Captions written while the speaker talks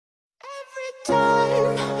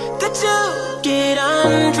that you get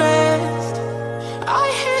undressed. I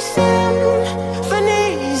hear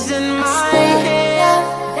symphonies in my head.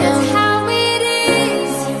 That's how it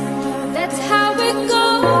is, that's how it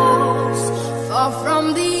goes. Far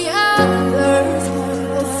from the others,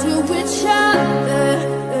 close to each other.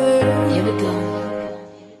 Here we go.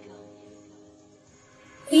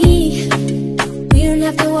 We don't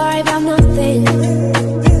have to worry about nothing.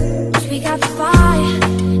 We got the fire,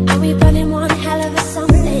 and we burning one hell of a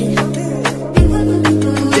something.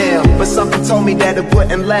 Yeah, but something told me that it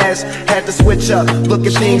wouldn't last. Had to switch up, look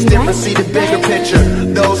at things different, see the bigger picture.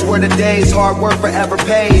 Those were the days, hard work forever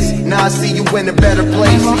pays. Now I see you in a better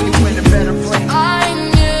place. I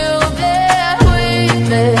knew that we'd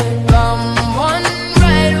become one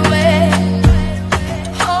right away.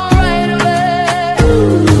 Oh, right away.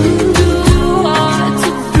 Too hard to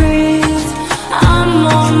breathe. I'm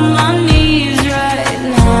on my knees right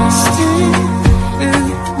now.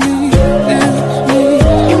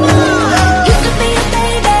 Used to be a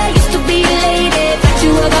baby, used to be a lady, thought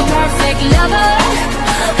you were the perfect lover.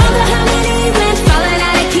 All the honey evenings falling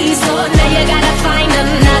out of key, so now you gotta find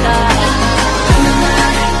another.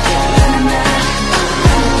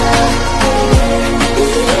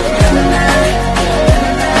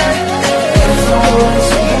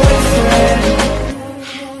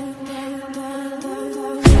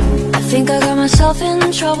 I think I got myself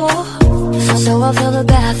in trouble, so I fill the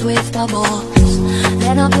bath with bubbles.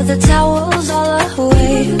 Then I put the towels all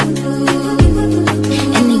away.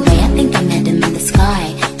 Anyway, I think I met him in the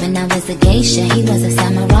sky. When I was a geisha, he was a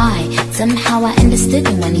samurai. Somehow I understood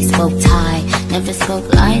him when he spoke Thai. Never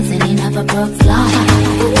spoke lies and he never broke fly.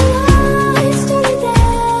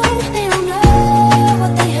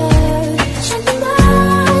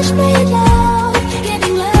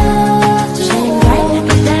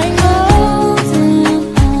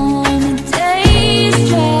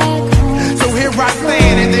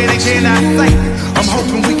 I'm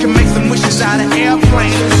hoping we can make some wishes out of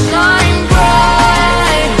airplanes. Shine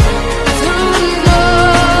bright tonight,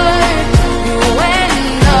 you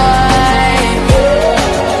and I.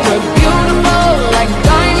 We're beautiful like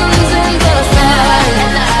diamonds in the sky.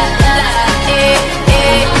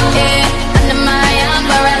 Under my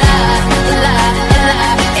umbrella.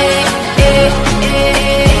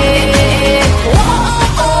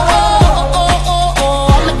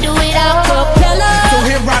 I'ma do it a cappella. So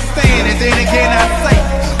here I stand, and then again I say,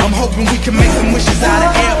 I'm hoping we can make some wishes out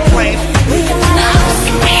of airplanes. We got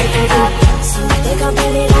so they gon'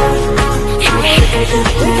 get it out. We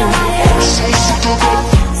got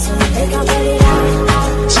so they gon' get it out.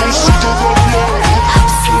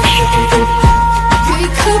 We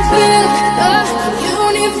could build a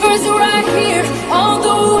universe right here. All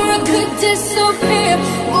the world could disappear.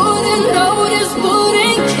 Wouldn't notice,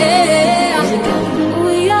 wouldn't care.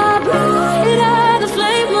 We are brighter, the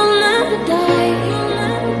flame will never die.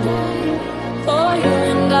 For you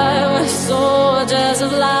and I were soldiers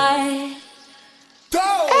of light.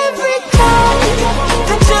 Every time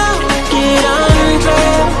that you get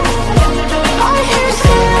undressed, I hear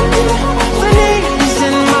symphonies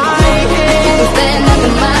in my head. Stand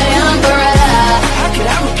under my umbrella. How could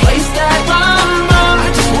I replace that? I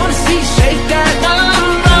just wanna see you shake that.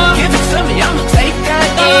 Give it to me, I'ma take that.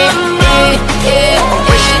 I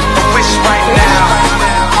wish right now.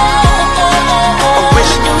 I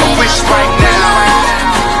wish right now.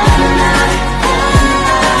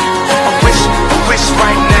 I wish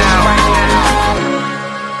right now.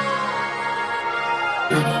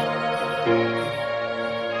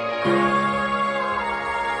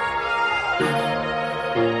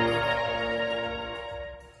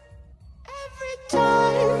 Every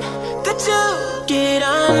time that you get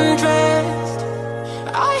undressed,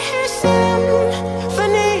 I hear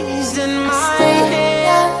symphonies in my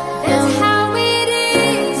head. That's how it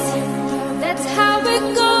is, that's how it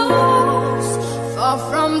goes. Far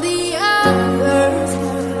from the others,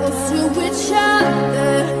 close to each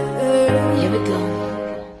other. Here we go.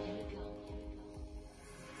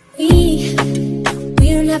 We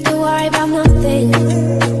don't have to worry about nothing.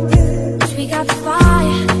 'Cause we got the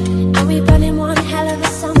fire, and we burning one hell of a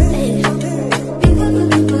something.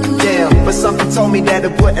 Yeah, but something told me that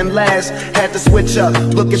it wouldn't last. Had to switch up,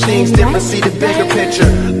 look at things different, see the bigger picture.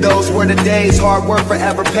 Those were the days, hard work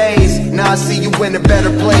forever pays. Now I see you in a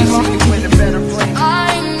better place.